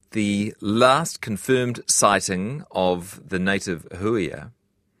The last confirmed sighting of the native huia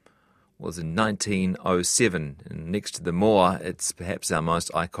was in 1907. And next to the moa, it's perhaps our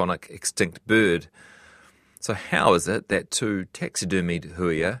most iconic extinct bird. So how is it that two taxidermied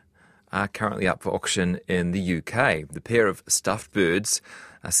huia are currently up for auction in the UK? The pair of stuffed birds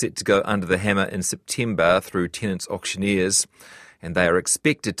are set to go under the hammer in September through Tennent's auctioneers, and they are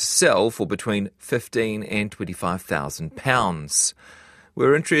expected to sell for between £15,000 and £25,000.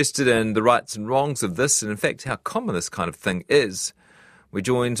 We're interested in the rights and wrongs of this, and in fact how common this kind of thing is. We're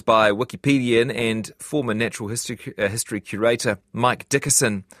joined by Wikipedian and former natural history curator Mike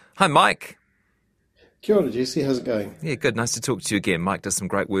Dickerson. Hi, Mike. Kia ora, Jesse. How's it going? Yeah, good. Nice to talk to you again. Mike does some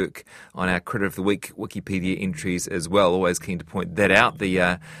great work on our Critter of the Week Wikipedia entries as well. Always keen to point that out,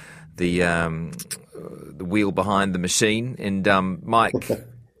 the wheel behind the machine. And Mike,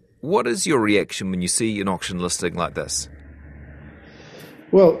 what is your reaction when you see an auction listing like this?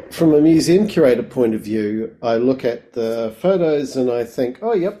 Well, from a museum curator point of view, I look at the photos and I think,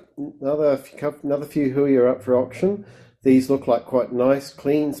 oh, yep, another few hui are up for auction. These look like quite nice,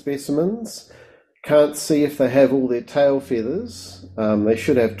 clean specimens. Can't see if they have all their tail feathers. They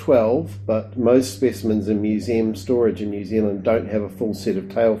should have 12, but most specimens in museum storage in New Zealand don't have a full set of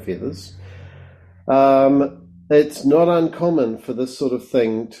tail feathers. It's not uncommon for this sort of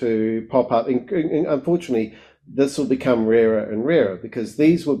thing to pop up. Unfortunately, this will become rarer and rarer because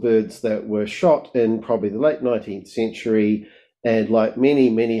these were birds that were shot in probably the late 19th century and, like many,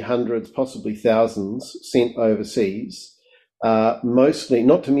 many hundreds, possibly thousands, sent overseas, mostly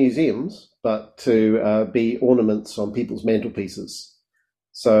not to museums, but to be ornaments on people's mantelpieces.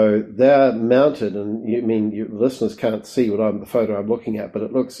 So they're mounted, and your listeners can't see the photo I'm looking at, but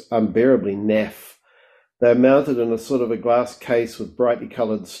it looks unbearably naff. They're mounted in a sort of a glass case with brightly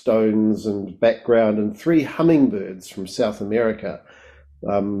coloured stones and background, and 3 hummingbirds from South America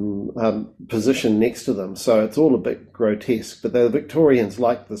positioned next to them. So it's all a bit grotesque, but the Victorians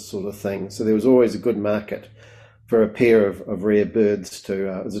liked this sort of thing. So there was always a good market for a pair of rare birds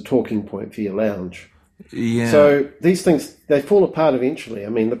as a talking point for your lounge. Yeah. So these things, they fall apart eventually. I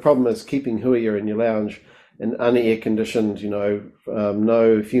mean, the problem is keeping huia in your lounge in unair conditioned,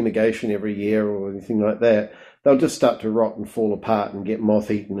 no fumigation every year or anything like that. They'll just start to rot and fall apart and get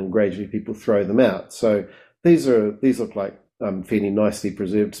moth-eaten, and gradually people throw them out. So these look like fairly nicely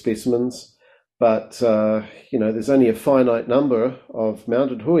preserved specimens, but there's only a finite number of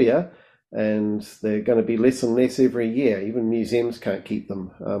mounted huia, and they're going to be less and less every year. Even museums can't keep them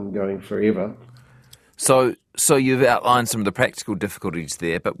going forever. So you've outlined some of the practical difficulties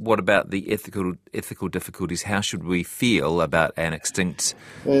there, but what about the ethical difficulties? How should we feel about an extinct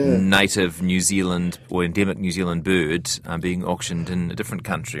native New Zealand or endemic New Zealand bird being auctioned in a different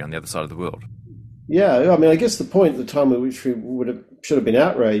country on the other side of the world? Yeah, I mean, I guess the point at the time at which we should have been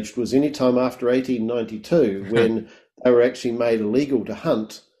outraged was any time after 1892 when they were actually made illegal to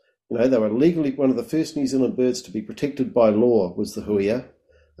hunt. They were legally one of the first New Zealand birds to be protected by law was the huia.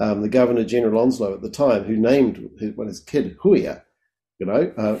 The Governor General Onslow at the time, who named his kid huia,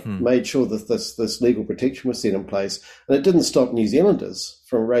 made sure that this legal protection was set in place, and it didn't stop New Zealanders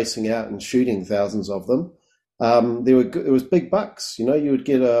from racing out and shooting thousands of them. There was big bucks. You would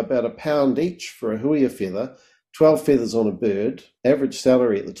get about £1 each for a huia feather, 12 feathers on a bird. Average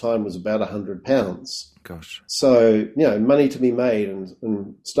salary at the time was about £100. Gosh. So, money to be made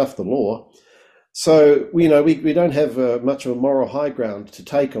and stuff the law. So, we don't have much of a moral high ground to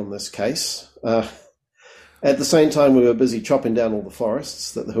take on this case. At the same time, we were busy chopping down all the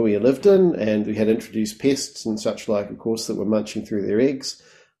forests that the huia lived in, and we had introduced pests and such like, of course, that were munching through their eggs.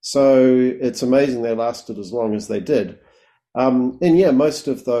 So it's amazing they lasted as long as they did. Most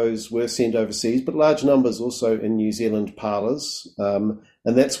of those were sent overseas, but large numbers also in New Zealand parlours. And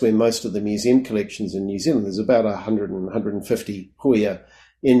that's where most of the museum collections in New Zealand, there's about 150 huia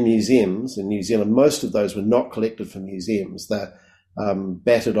in museums in New Zealand. Most of those were not collected for museums. They're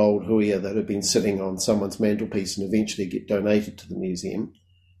battered old huia that have been sitting on someone's mantelpiece and eventually get donated to the museum.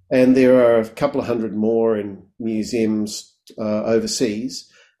 And there are a couple of hundred more in museums overseas,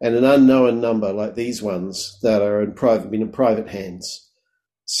 and an unknown number like these ones that are been in private hands.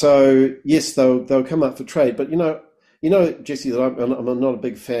 So yes, they'll come up for trade, but Jesse, that I'm not a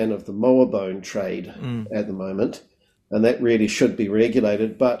big fan of the moa bone trade at the moment, and that really should be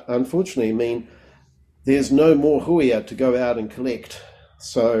regulated. But unfortunately, there's no more huia to go out and collect,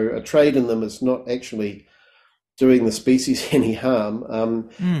 so a trade in them is not actually doing the species any harm.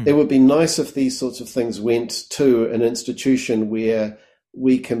 It would be nice if these sorts of things went to an institution where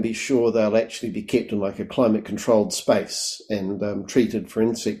we can be sure they'll actually be kept in like a climate-controlled space and treated for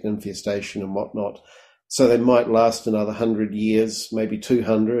insect infestation and whatnot. So they might last another 100 years, maybe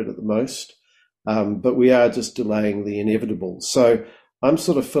 200 at the most. But we are just delaying the inevitable. So I'm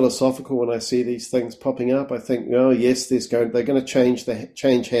sort of philosophical when I see these things popping up. I think, oh yes, they're going to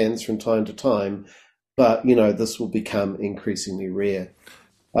change hands from time to time, but this will become increasingly rare.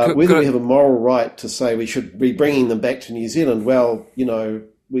 Whether we have a moral right to say we should be bringing them back to New Zealand, well,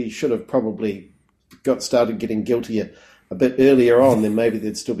 we should have probably got started getting guilty a bit earlier on, then maybe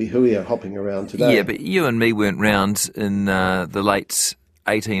there'd still be huia hopping around today. Yeah, but you and me weren't round in the late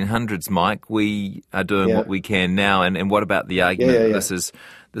 1800s, Mike. We are doing what we can now. And what about the argument that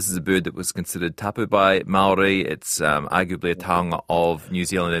this is a bird that was considered tapu by Maori? It's arguably a taonga of New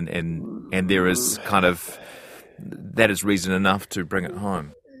Zealand, and there is kind of that is reason enough to bring it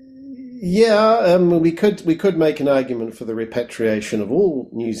home. Yeah, we could make an argument for the repatriation of all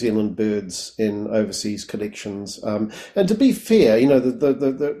New Zealand birds in overseas collections. And to be fair,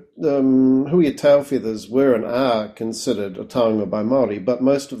 the huia tail feathers were and are considered a taonga by Māori, but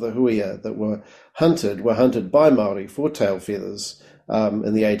most of the huia that were hunted by Māori for tail feathers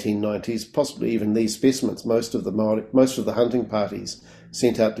in the 1890s. Possibly even these specimens. Most of the hunting parties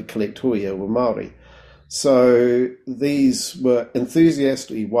sent out to collect huia were Māori. So these were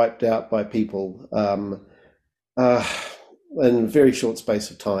enthusiastically wiped out by people in a very short space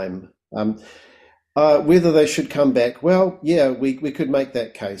of time. Whether they should come back, well, yeah, we could make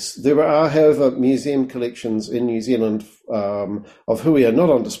that case. There are, however, museum collections in New Zealand of huia not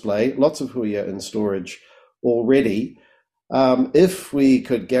on display, lots of huia in storage already. If we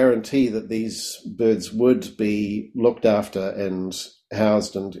could guarantee that these birds would be looked after and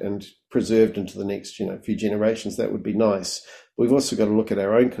housed and preserved into the next few generations, that would be nice. We've also got to look at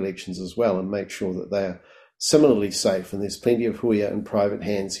our own collections as well and make sure that they're similarly safe, and there's plenty of huia in private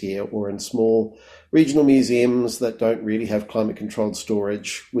hands here or in small regional museums that don't really have climate controlled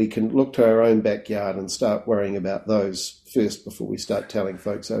storage. We can look to our own backyard and start worrying about those first before we start telling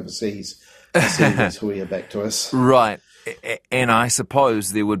folks overseas to send these huia back to us. Right. And I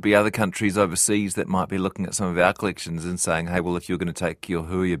suppose there would be other countries overseas that might be looking at some of our collections and saying, hey, well, if you're going to take your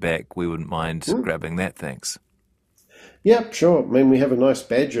huia back, we wouldn't mind grabbing that, thanks. Yeah, sure. I mean, we have a nice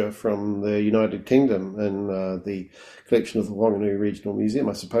badger from the United Kingdom in the collection of the Whanganui Regional Museum.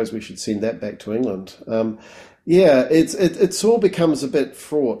 I suppose we should send that back to England. It's all becomes a bit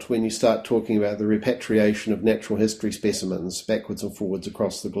fraught when you start talking about the repatriation of natural history specimens backwards and forwards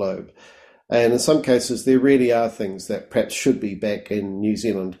across the globe. And in some cases, there really are things that perhaps should be back in New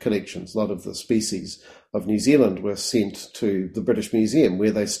Zealand collections. A lot of the species of New Zealand were sent to the British Museum,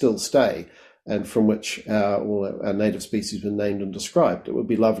 where they still stay, and from which all our native species were named and described. It would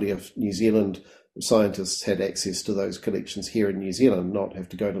be lovely if New Zealand scientists had access to those collections here in New Zealand, not have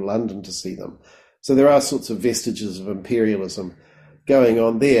to go to London to see them. So there are sorts of vestiges of imperialism going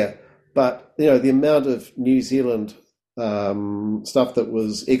on there. But, the amount of New Zealand stuff that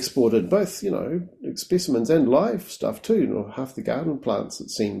was exported, both, specimens and live stuff too. Half the garden plants, it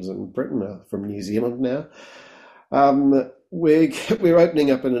seems, in Britain are from New Zealand now. We're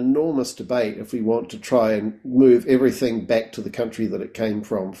opening up an enormous debate if we want to try and move everything back to the country that it came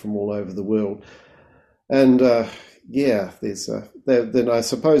from all over the world. And then I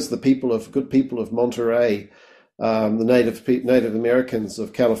suppose the good people of Monterey, the Native Americans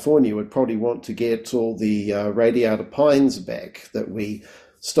of California, would probably want to get all the radiata pines back that we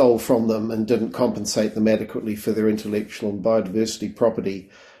stole from them and didn't compensate them adequately for their intellectual and biodiversity property.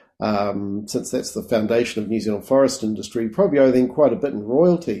 Since that's the foundation of New Zealand forest industry, probably owe them quite a bit in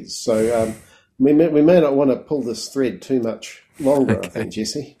royalties. So we may not want to pull this thread too much longer, okay. I think,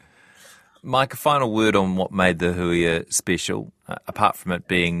 Jesse. Mike, a final word on what made the huia special. Apart from it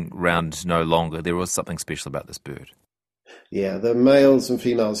being round no longer, there was something special about this bird. Yeah, the males and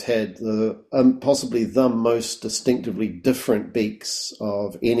females had possibly the most distinctively different beaks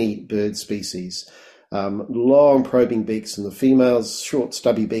of any bird species. Long probing beaks in the females, short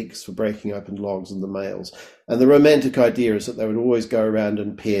stubby beaks for breaking open logs in the males. And the romantic idea is that they would always go around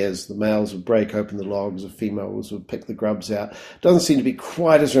in pairs. The males would break open the logs, the females would pick the grubs out. Doesn't seem to be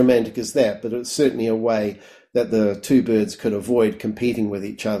quite as romantic as that, but it's certainly a way that the two birds could avoid competing with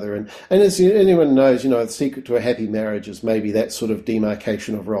each other. And as anyone knows, the secret to a happy marriage is maybe that sort of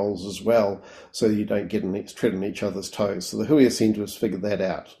demarcation of roles as well, so you don't get tread on each other's toes. So the huia seem to have figured that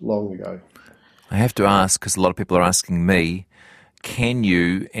out long ago. I have to ask, because a lot of people are asking me, can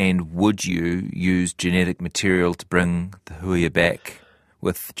you and would you use genetic material to bring the huia back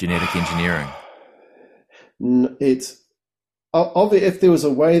with genetic engineering? If there was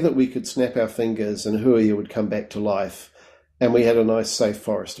a way that we could snap our fingers and huia would come back to life and we had a nice safe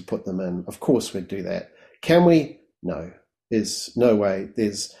forest to put them in, of course we'd do that. Can we? No. There's no way.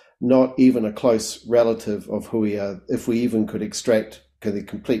 There's not even a close relative of huia. If we even could extract the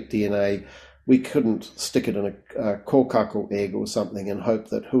complete DNA, we couldn't stick it in a kōkako egg or something and hope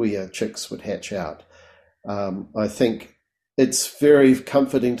that huia chicks would hatch out. I think it's very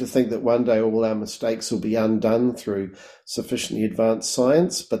comforting to think that one day all our mistakes will be undone through sufficiently advanced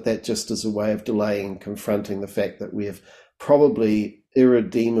science, but that just is a way of delaying confronting the fact that we have probably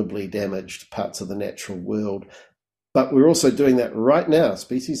irredeemably damaged parts of the natural world. But we're also doing that right now.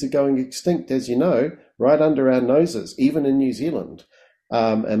 Species are going extinct, as you know, right under our noses, even in New Zealand.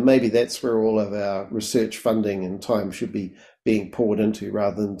 And maybe that's where all of our research funding and time should be being poured into,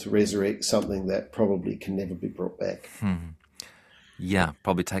 rather than to resurrect something that probably can never be brought back. Yeah,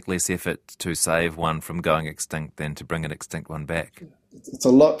 probably take less effort to save one from going extinct than to bring an extinct one back. It's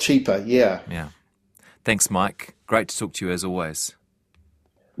a lot cheaper, yeah. Yeah. Thanks, Mike. Great to talk to you as always.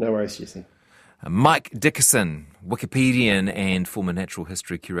 No worries, Jesse. Mike Dickerson, Wikipedian and former natural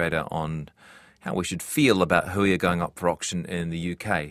history curator, on how we should feel about huia going up for auction in the UK.